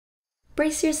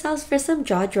Brace yourselves for some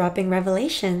jaw-dropping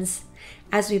revelations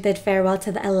as we bid farewell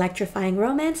to the electrifying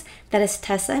romance that is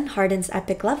Tessa and Hardin's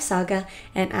epic love saga,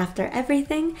 and after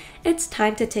everything, it's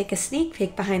time to take a sneak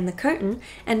peek behind the curtain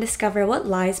and discover what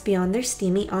lies beyond their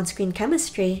steamy on-screen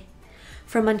chemistry.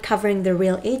 From uncovering their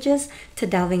real ages to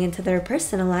delving into their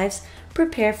personal lives,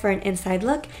 prepare for an inside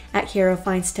look at hero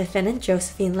Fiennes Tiffin and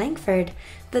Josephine Langford,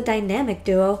 the dynamic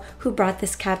duo who brought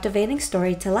this captivating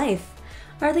story to life.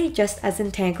 Are they just as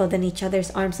entangled in each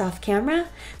other's arms off camera?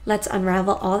 Let's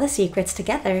unravel all the secrets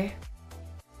together.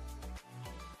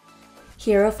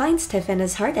 Hero Fiennes Tiffin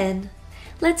as Hardin.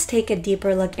 Let's take a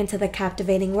deeper look into the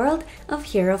captivating world of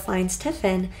hero Fiennes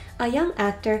Tiffin, a young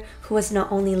actor who has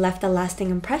not only left a lasting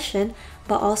impression,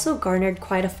 but also garnered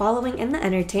quite a following in the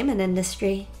entertainment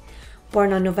industry.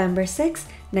 Born on November 6,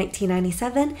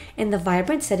 1997, in the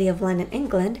vibrant city of London,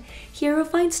 England, hero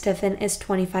Fiennes Tiffin is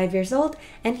 25 years old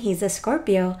and he's a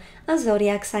Scorpio, a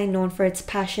zodiac sign known for its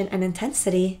passion and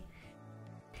intensity.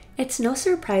 It's no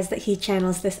surprise that he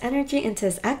channels this energy into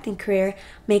his acting career,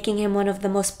 making him one of the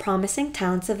most promising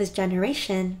talents of his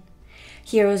generation.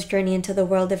 Hero's journey into the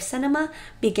world of cinema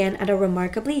began at a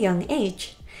remarkably young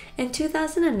age. In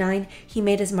 2009, he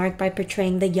made his mark by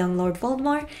portraying the young Lord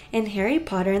Voldemort in Harry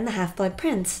Potter and the Half-Blood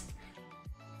Prince.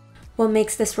 What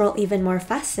makes this role even more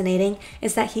fascinating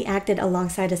is that he acted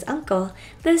alongside his uncle,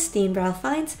 the esteemed Ralph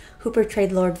Fiennes, who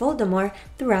portrayed Lord Voldemort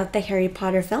throughout the Harry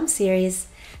Potter film series.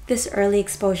 This early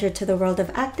exposure to the world of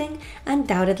acting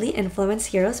undoubtedly influenced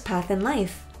Hero's path in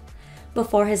life.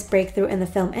 Before his breakthrough in the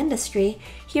film industry,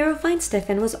 hero Fiennes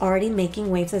Tiffin was already making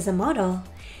waves as a model.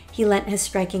 He lent his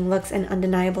striking looks and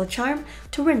undeniable charm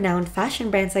to renowned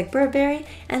fashion brands like Burberry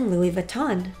and Louis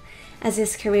Vuitton. As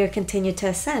his career continued to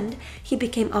ascend, he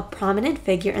became a prominent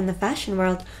figure in the fashion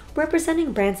world,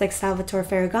 representing brands like Salvatore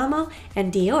Ferragamo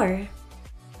and Dior.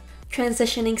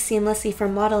 Transitioning seamlessly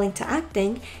from modeling to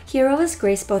acting, Hero has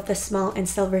graced both the small and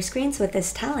silver screens with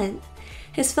his talent.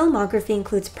 His filmography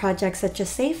includes projects such as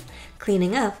Safe,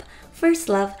 Cleaning Up, First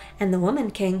Love, and The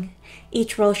Woman King.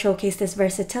 Each role showcased his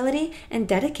versatility and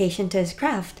dedication to his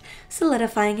craft,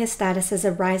 solidifying his status as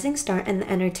a rising star in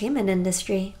the entertainment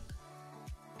industry.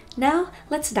 Now,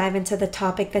 let's dive into the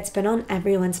topic that's been on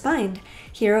everyone's mind,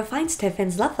 hero Fiennes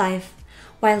Tiffin's love life.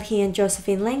 While he and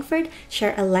Josephine Langford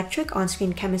share electric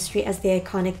on-screen chemistry as the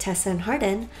iconic Tessa and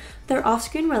Hardin, their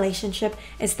off-screen relationship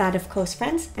is that of close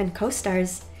friends and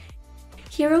co-stars.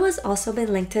 Hero has also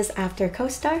been linked to his after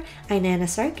co-star Inanna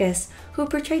Sarkis, who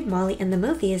portrayed Molly in the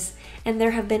movies, and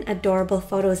there have been adorable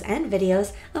photos and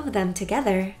videos of them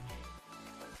together.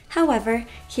 However,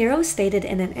 Hero stated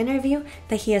in an interview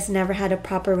that he has never had a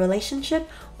proper relationship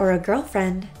or a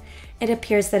girlfriend. It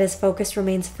appears that his focus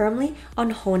remains firmly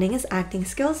on honing his acting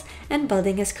skills and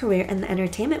building his career in the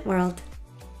entertainment world.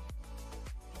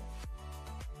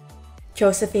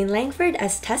 Josephine Langford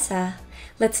as Tessa.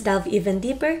 Let's delve even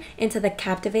deeper into the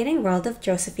captivating world of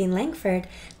Josephine Langford,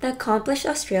 the accomplished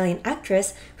Australian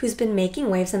actress who's been making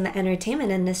waves in the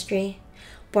entertainment industry.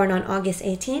 Born on August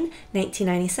 18,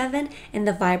 1997, in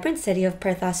the vibrant city of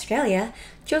Perth, Australia,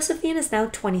 Josephine is now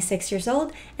 26 years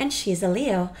old and she's a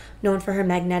Leo, known for her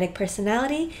magnetic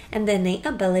personality and the innate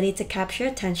ability to capture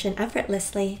attention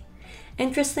effortlessly.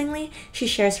 Interestingly, she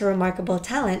shares her remarkable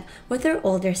talent with her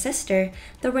older sister,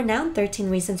 the renowned 13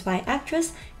 Reasons Why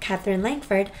actress Catherine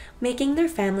Langford, making their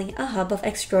family a hub of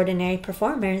extraordinary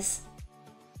performers.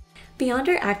 Beyond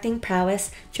her acting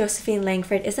prowess, Josephine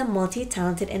Langford is a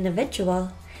multi-talented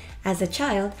individual. As a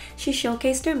child, she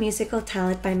showcased her musical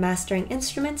talent by mastering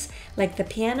instruments like the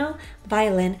piano,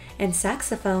 violin, and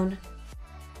saxophone.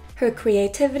 Her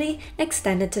creativity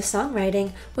extended to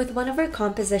songwriting, with one of her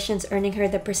compositions earning her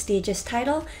the prestigious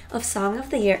title of Song of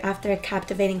the Year after a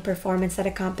captivating performance at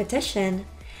a competition.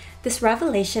 This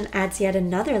revelation adds yet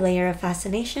another layer of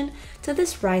fascination to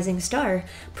this rising star,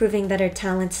 proving that her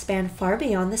talents span far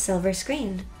beyond the silver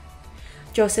screen.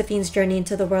 Josephine's journey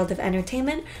into the world of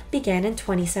entertainment began in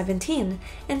 2017,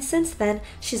 and since then,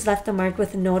 she's left a mark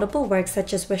with notable works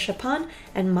such as Wish Upon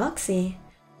and Moxie.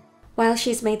 While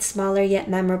she's made smaller yet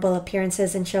memorable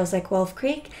appearances in shows like Wolf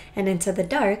Creek and Into the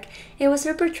Dark, it was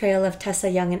her portrayal of Tessa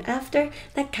Young and After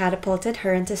that catapulted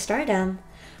her into stardom.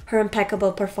 Her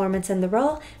impeccable performance in the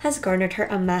role has garnered her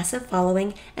a massive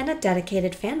following and a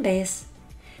dedicated fan base.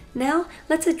 Now,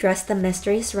 let's address the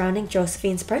mystery surrounding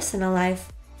Josephine's personal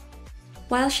life.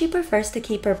 While she prefers to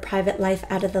keep her private life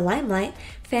out of the limelight,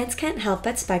 fans can't help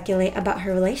but speculate about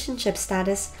her relationship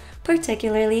status,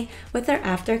 particularly with her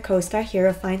after co-star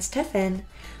hero Fiennes Tiffin.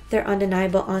 Their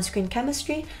undeniable on-screen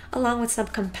chemistry, along with some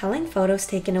compelling photos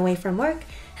taken away from work,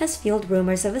 has fueled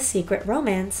rumors of a secret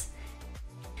romance.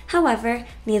 However,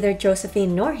 neither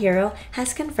Josephine nor Hero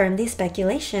has confirmed these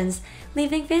speculations,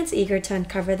 leaving fans eager to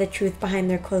uncover the truth behind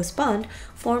their close bond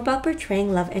formed while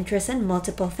portraying love interests in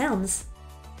multiple films.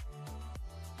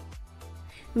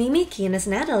 Mimi Keene as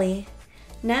Natalie.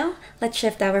 Now, let's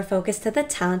shift our focus to the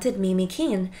talented Mimi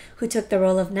Keene, who took the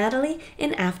role of Natalie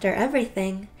in After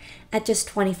Everything. At just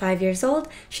 25 years old,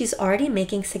 she's already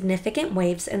making significant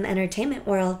waves in the entertainment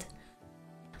world.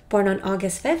 Born on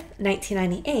August 5,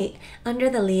 1998, under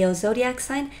the Leo zodiac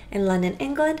sign in London,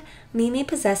 England, Mimi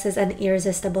possesses an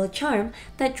irresistible charm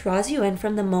that draws you in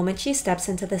from the moment she steps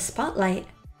into the spotlight.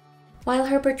 While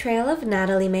her portrayal of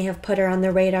Natalie may have put her on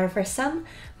the radar for some,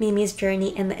 Mimi's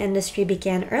journey in the industry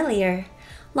began earlier.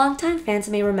 Longtime fans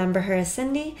may remember her as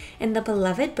Cindy in the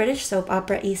beloved British soap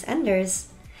opera EastEnders.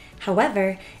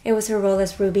 However, it was her role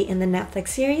as Ruby in the Netflix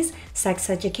series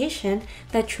Sex Education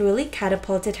that truly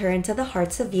catapulted her into the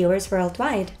hearts of viewers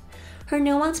worldwide. Her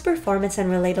nuanced performance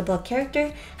and relatable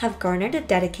character have garnered a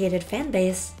dedicated fan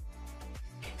base.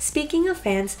 Speaking of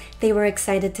fans, they were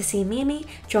excited to see Mimi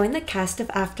join the cast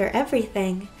of After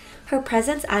Everything. Her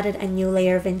presence added a new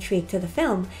layer of intrigue to the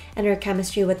film, and her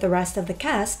chemistry with the rest of the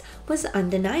cast was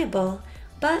undeniable.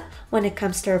 But when it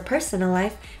comes to her personal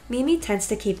life, Mimi tends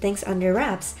to keep things under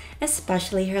wraps,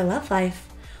 especially her love life.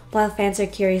 While fans are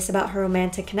curious about her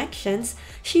romantic connections,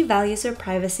 she values her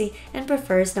privacy and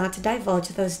prefers not to divulge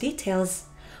those details.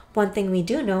 One thing we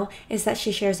do know is that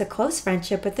she shares a close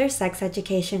friendship with her Sex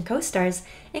Education co-stars,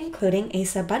 including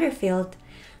Asa Butterfield.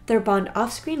 Their bond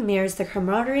off-screen mirrors the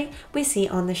camaraderie we see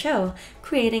on the show,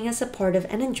 creating a supportive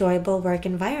and enjoyable work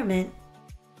environment.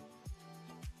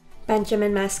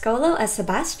 Benjamin Mascolo as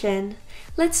Sebastian.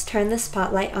 Let's turn the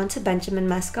spotlight onto Benjamin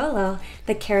Mascolo,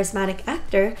 the charismatic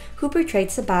actor who portrayed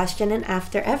Sebastian in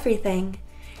After Everything.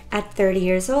 At 30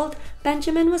 years old,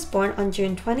 Benjamin was born on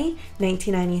June 20,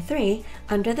 1993,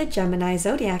 under the Gemini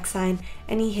zodiac sign,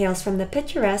 and he hails from the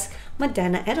picturesque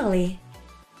Modena, Italy.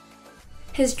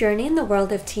 His journey in the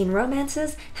world of teen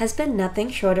romances has been nothing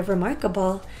short of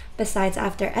remarkable. Besides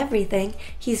After Everything,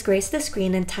 he's graced the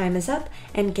screen in Time Is Up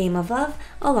and Game of Love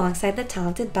alongside the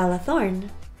talented Bella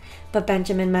Thorne. But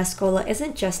Benjamin Mascolo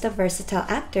isn't just a versatile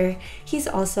actor, he's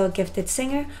also a gifted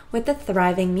singer with a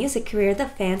thriving music career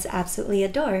that fans absolutely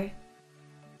adore.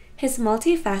 His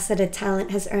multifaceted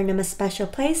talent has earned him a special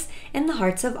place in the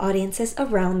hearts of audiences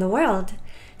around the world.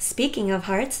 Speaking of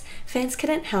hearts, fans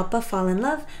couldn't help but fall in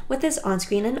love with his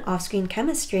on-screen and off-screen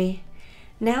chemistry.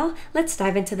 Now, let's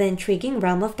dive into the intriguing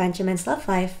realm of Benjamin's love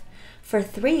life. For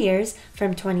 3 years,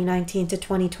 from 2019 to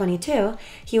 2022,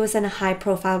 he was in a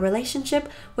high-profile relationship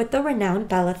with the renowned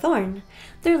Bella Thorne.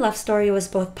 Their love story was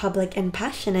both public and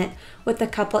passionate, with the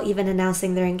couple even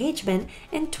announcing their engagement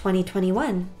in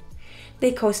 2021.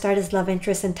 They co-starred as love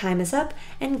interests in Time Is Up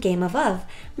and Game of Love,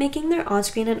 making their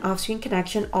on-screen and off-screen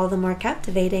connection all the more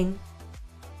captivating.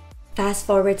 Fast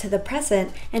forward to the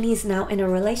present, and he's now in a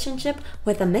relationship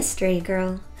with a mystery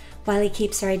girl. While he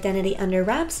keeps her identity under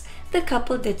wraps, the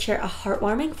couple did share a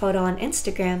heartwarming photo on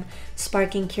Instagram,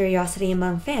 sparking curiosity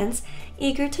among fans,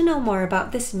 eager to know more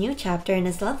about this new chapter in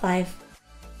his love life.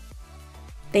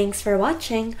 Thanks for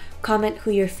watching. Comment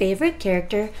who your favorite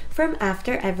character from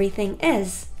After Everything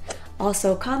is.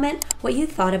 Also comment what you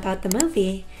thought about the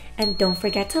movie, and don't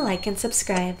forget to like and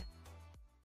subscribe.